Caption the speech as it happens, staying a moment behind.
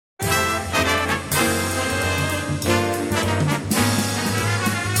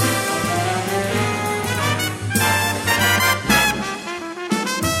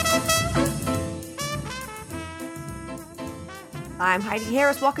I'm Heidi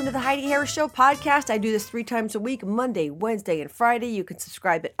Harris. Welcome to the Heidi Harris Show podcast. I do this 3 times a week, Monday, Wednesday, and Friday. You can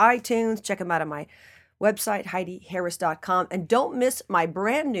subscribe at iTunes. Check them out on my website, HeidiHarris.com. And don't miss my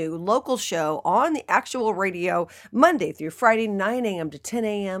brand new local show on the actual radio, Monday through Friday, 9 a.m. to 10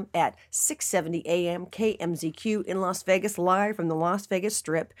 a.m. at 670 a.m. KMZQ in Las Vegas, live from the Las Vegas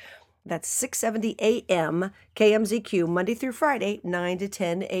Strip. That's 670 a.m. KMZQ, Monday through Friday, 9 to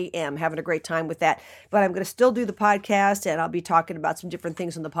 10 a.m. Having a great time with that. But I'm going to still do the podcast, and I'll be talking about some different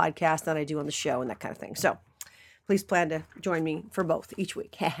things on the podcast than I do on the show and that kind of thing. So please plan to join me for both each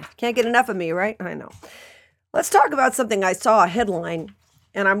week. Can't get enough of me, right? I know. Let's talk about something. I saw a headline,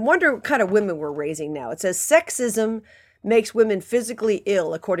 and I'm wondering what kind of women we're raising now. It says, sexism makes women physically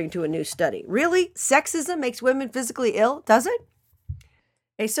ill, according to a new study. Really? Sexism makes women physically ill? Does it?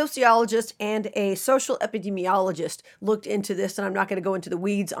 A sociologist and a social epidemiologist looked into this, and I'm not going to go into the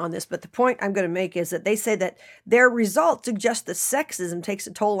weeds on this, but the point I'm going to make is that they say that their results suggest that sexism takes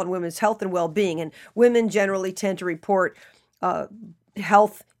a toll on women's health and well-being, and women generally tend to report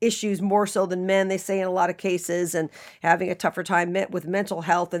health issues more so than men, they say in a lot of cases, and having a tougher time with mental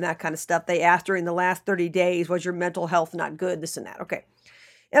health and that kind of stuff. They asked during the last 30 days, was your mental health not good, this and that. Okay.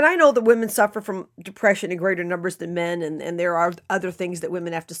 And I know that women suffer from depression in greater numbers than men, and there are other things that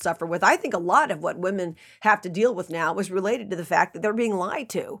women have to suffer with. I think a lot of what women have to deal with now is related to the fact that they're being lied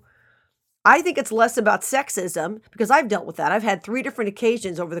to. I think it's less about sexism, because I've dealt with that. I've had 3 different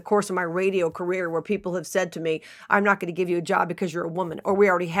occasions over the course of my radio career where people have said to me, I'm not going to give you a job because you're a woman, or we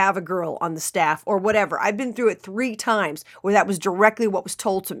already have a girl on the staff, or whatever. I've been through it 3 times where that was directly what was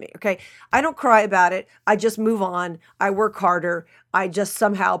told to me, okay? I don't cry about it. I just move on. I work harder. I just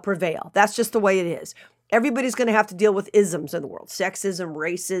somehow prevail. That's just the way it is. Everybody's going to have to deal with isms in the world, sexism,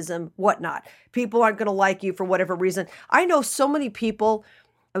 racism, whatnot. People aren't going to like you for whatever reason. I know so many people.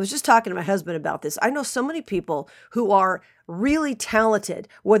 I was just talking to my husband about this. I know so many people who are really talented,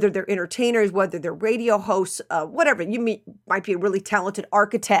 whether they're entertainers, whether they're radio hosts, whatever. Might be a really talented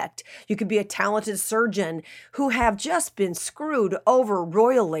architect. You could be a talented surgeon, who have just been screwed over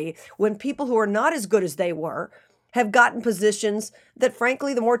royally when people who are not as good as they were have gotten positions that,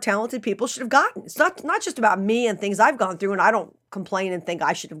 frankly, the more talented people should have gotten. It's not just about me and things I've gone through, and I don't complain and think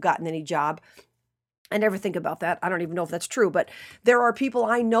I should have gotten any job. I never think about that. I don't even know if that's true, but there are people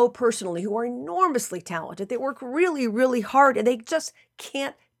I know personally who are enormously talented. They work really, really hard, and they just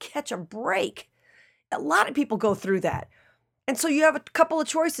can't catch a break. A lot of people go through that. And so you have a couple of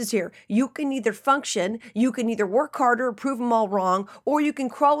choices here. You can either function, you can either work harder, prove them all wrong, or you can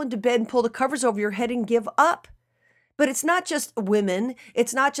crawl into bed and pull the covers over your head and give up. But it's not just women.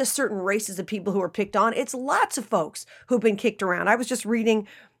 It's not just certain races of people who are picked on. It's lots of folks who've been kicked around. I was just reading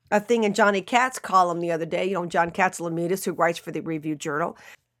a thing in Johnny Katz's column the other day, John Katzlamides, who writes for the Review Journal.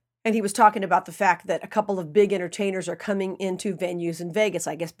 And he was talking about the fact that a couple of big entertainers are coming into venues in Vegas.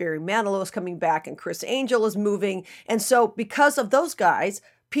 I guess Barry Manilow is coming back and Chris Angel is moving. And so because of those guys,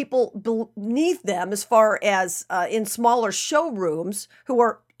 people beneath them, as far as in smaller showrooms, who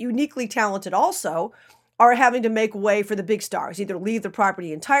are uniquely talented also, are having to make way for the big stars, either leave the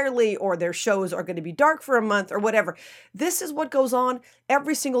property entirely or their shows are going to be dark for a month or whatever. This is what goes on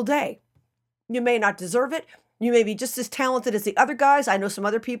every single day. You may not deserve it. You may be just as talented as the other guys. I know some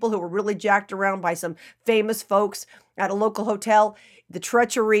other people who were really jacked around by some famous folks at a local hotel. The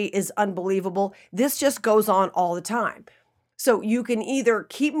treachery is unbelievable. This just goes on all the time. So you can either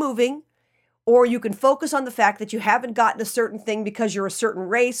keep moving, or you can focus on the fact that you haven't gotten a certain thing because you're a certain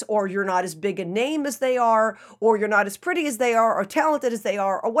race, or you're not as big a name as they are, or you're not as pretty as they are, or talented as they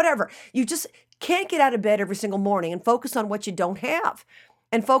are, or whatever. You just can't get out of bed every single morning and focus on what you don't have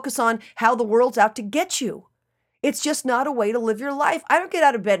and focus on how the world's out to get you. It's just not a way to live your life. I don't get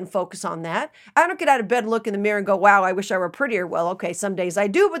out of bed and focus on that. I don't get out of bed and look in the mirror and go, wow, I wish I were prettier. Well, okay, some days I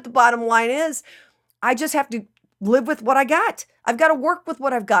do, but the bottom line is I just have to live with what I got. I've got to work with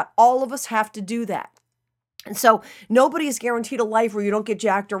what I've got. All of us have to do that. And so nobody is guaranteed a life where you don't get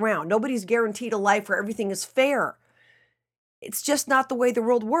jacked around. Nobody's guaranteed a life where everything is fair. It's just not the way the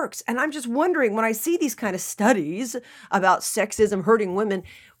world works. And I'm just wondering, when I see these kind of studies about sexism hurting women,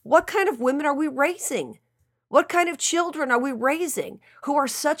 what kind of women are we raising? What kind of children are we raising who are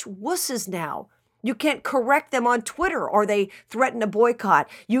such wusses now? You can't correct them on Twitter, or they threaten a boycott.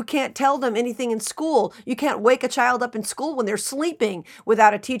 You can't tell them anything in school. You can't wake a child up in school when they're sleeping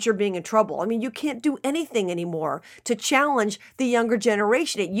without a teacher being in trouble. I mean, you can't do anything anymore to challenge the younger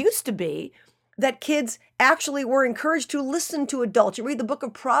generation. It used to be that kids actually were encouraged to listen to adults. You read the book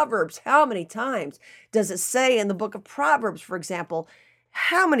of Proverbs. How many times does it say in the book of Proverbs, for example,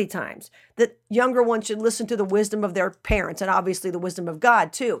 how many times that younger ones should listen to the wisdom of their parents, and obviously the wisdom of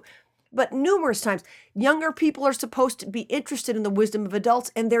God too? but numerous times. Younger people are supposed to be interested in the wisdom of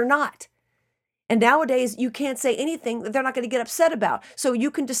adults, and they're not. And nowadays, you can't say anything that they're not going to get upset about. So you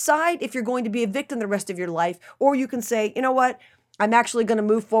can decide if you're going to be a victim the rest of your life, or you can say, you know what? I'm actually going to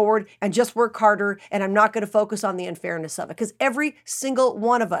move forward and just work harder, and I'm not going to focus on the unfairness of it. Because every single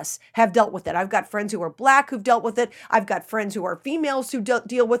one of us have dealt with it. I've got friends who are Black who've dealt with it. I've got friends who are females who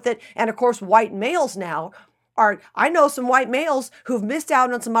deal with it. And of course, white males now I know some white males who've missed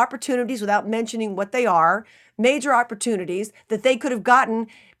out on some opportunities without mentioning what they are, major opportunities that they could have gotten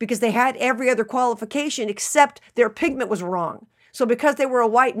because they had every other qualification except their pigment was wrong. So because they were a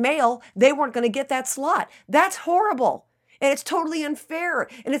white male, they weren't going to get that slot. That's horrible. And it's totally unfair.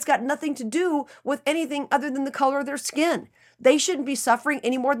 And it's got nothing to do with anything other than the color of their skin. They shouldn't be suffering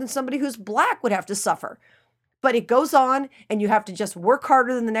any more than somebody who's Black would have to suffer. But it goes on, and you have to just work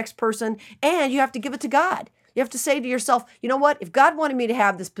harder than the next person, and you have to give it to God. You have to say to yourself, you know what? If God wanted me to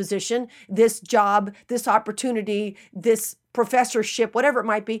have this position, this job, this opportunity, this professorship, whatever it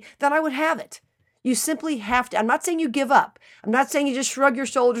might be, then I would have it. You simply have to. I'm not saying you give up. I'm not saying you just shrug your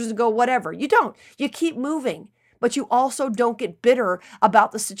shoulders and go, whatever. You don't. You keep moving. But you also don't get bitter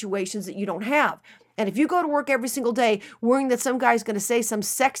about the situations that you don't have. And if you go to work every single day worrying that some guy's going to say some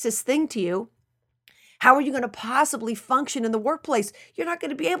sexist thing to you, how are you going to possibly function in the workplace? You're not going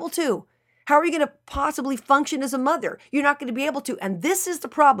to be able to. How are you going to possibly function as a mother? You're not going to be able to. And this is the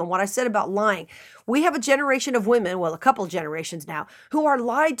problem, what I said about lying. We have a generation of women, well, a couple of generations now, who are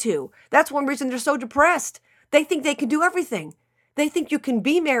lied to. That's one reason they're so depressed. They think they can do everything. They think you can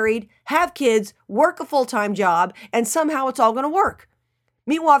be married, have kids, work a full-time job, and somehow it's all going to work.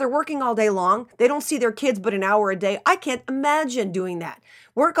 Meanwhile, they're working all day long. They don't see their kids but an hour a day. I can't imagine doing that.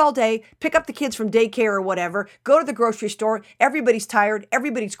 Work all day, pick up the kids from daycare or whatever, go to the grocery store. Everybody's tired.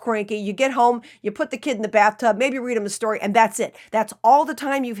 Everybody's cranky. You get home, you put the kid in the bathtub, maybe read him a story, and that's it. That's all the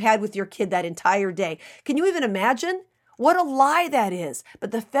time you've had with your kid that entire day. Can you even imagine? What a lie that is.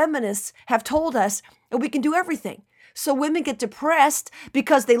 But the feminists have told us that we can do everything. So women get depressed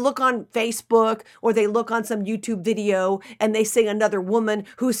because they look on Facebook or they look on some YouTube video and they see another woman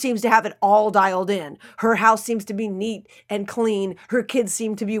who seems to have it all dialed in. Her house seems to be neat and clean. Her kids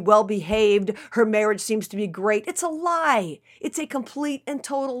seem to be well behaved. Her marriage seems to be great. It's a lie. It's a complete and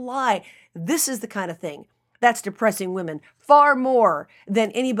total lie. This is the kind of thing that's depressing women far more than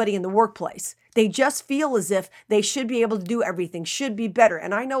anybody in the workplace. They just feel as if they should be able to do everything, should be better.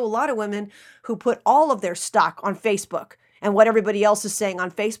 And I know a lot of women who put all of their stock on Facebook and what everybody else is saying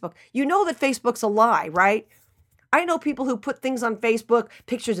on Facebook. You know that Facebook's a lie, right? I know people who put things on Facebook,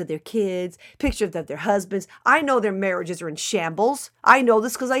 pictures of their kids, pictures of their husbands. I know their marriages are in shambles. I know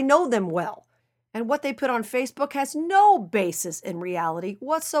this because I know them well. And what they put on Facebook has no basis in reality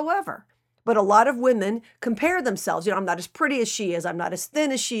whatsoever. But a lot of women compare themselves. I'm not as pretty as she is. I'm not as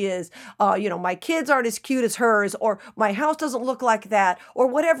thin as she is. My kids aren't as cute as hers, or my house doesn't look like that, or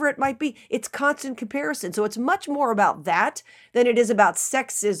whatever it might be. It's constant comparison. So it's much more about that than it is about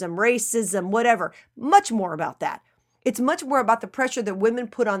sexism, racism, whatever. Much more about that. It's much more about the pressure that women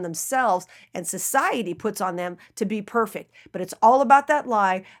put on themselves and society puts on them to be perfect. But it's all about that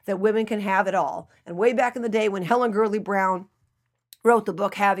lie that women can have it all. And way back in the day when Helen Gurley Brown wrote the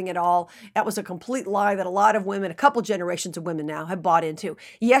book Having It All, that was a complete lie that a lot of women, a couple generations of women now, have bought into.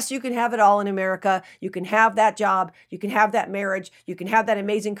 Yes, you can have it all in America. You can have that job. You can have that marriage. You can have that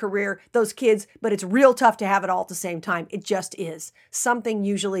amazing career, those kids, but it's real tough to have it all at the same time. It just is. Something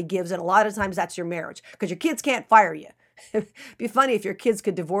usually gives, and a lot of times that's your marriage, because your kids can't fire you. It'd be funny if your kids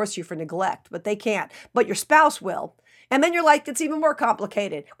could divorce you for neglect, but they can't. But your spouse will. And then your life gets even more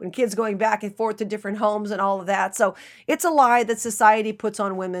complicated when kids going back and forth to different homes and all of that. So it's a lie that society puts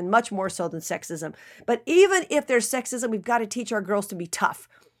on women, much more so than sexism. But even if there's sexism, we've got to teach our girls to be tough.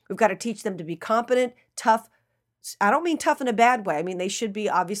 We've got to teach them to be competent, tough. I don't mean tough in a bad way. I mean, they should be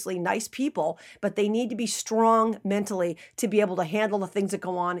obviously nice people, but they need to be strong mentally to be able to handle the things that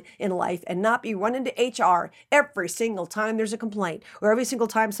go on in life and not be running to HR every single time there's a complaint or every single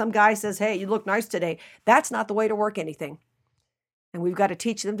time some guy says, hey, you look nice today. That's not the way to work anything. And we've got to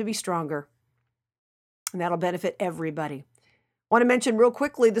teach them to be stronger. And that'll benefit everybody. Want to mention real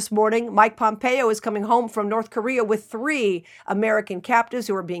quickly this morning, Mike Pompeo is coming home from North Korea with 3 American captives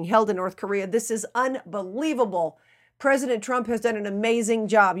who are being held in North Korea. This is unbelievable. President Trump has done an amazing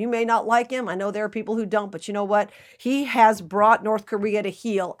job. You may not like him. I know there are people who don't, but you know what? He has brought North Korea to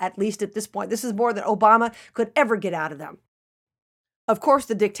heel, at least at this point. This is more than Obama could ever get out of them. Of course,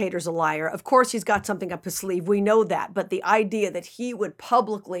 the dictator's a liar. Of course, he's got something up his sleeve. We know that. But the idea that he would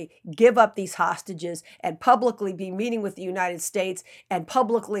publicly give up these hostages and publicly be meeting with the United States and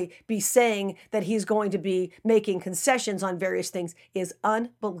publicly be saying that he's going to be making concessions on various things is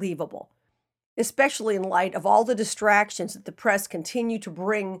unbelievable, especially in light of all the distractions that the press continue to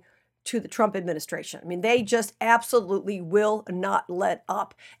bring to the Trump administration. I mean, they just absolutely will not let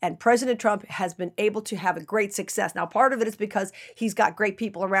up. And President Trump has been able to have a great success. Now, part of it is because he's got great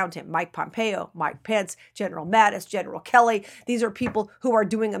people around him. Mike Pompeo, Mike Pence, General Mattis, General Kelly. These are people who are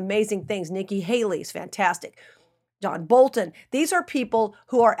doing amazing things. Nikki Haley is fantastic. John Bolton. These are people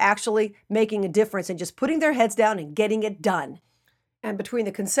who are actually making a difference and just putting their heads down and getting it done. And between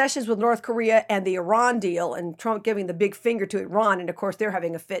the concessions with North Korea and the Iran deal and Trump giving the big finger to Iran, and of course they're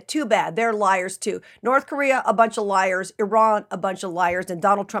having a fit. Too bad. They're liars too. North Korea, a bunch of liars. Iran, a bunch of liars. And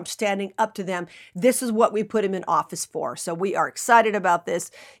Donald Trump standing up to them. This is what we put him in office for. So we are excited about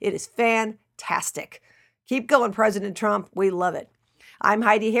this. It is fantastic. Keep going, President Trump. We love it. I'm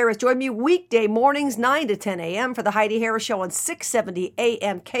Heidi Harris. Join me weekday mornings, 9 to 10 a.m. for the Heidi Harris Show on 670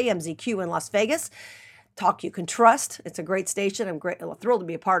 a.m. KMZQ in Las Vegas. Talk you can trust. It's a great station. I'm thrilled to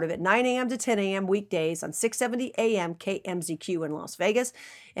be a part of it. 9 a.m. to 10 a.m. weekdays on 670 a.m. KMZQ in Las Vegas.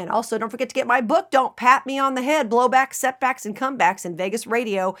 And also, don't forget to get my book, Don't Pat Me on the Head, Blowbacks, Setbacks, and Comebacks in Vegas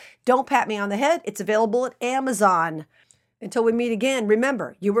Radio. Don't Pat Me on the Head. It's available at Amazon. Until we meet again,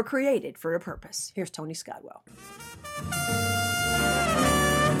 remember, you were created for a purpose. Here's Tony Scotwell.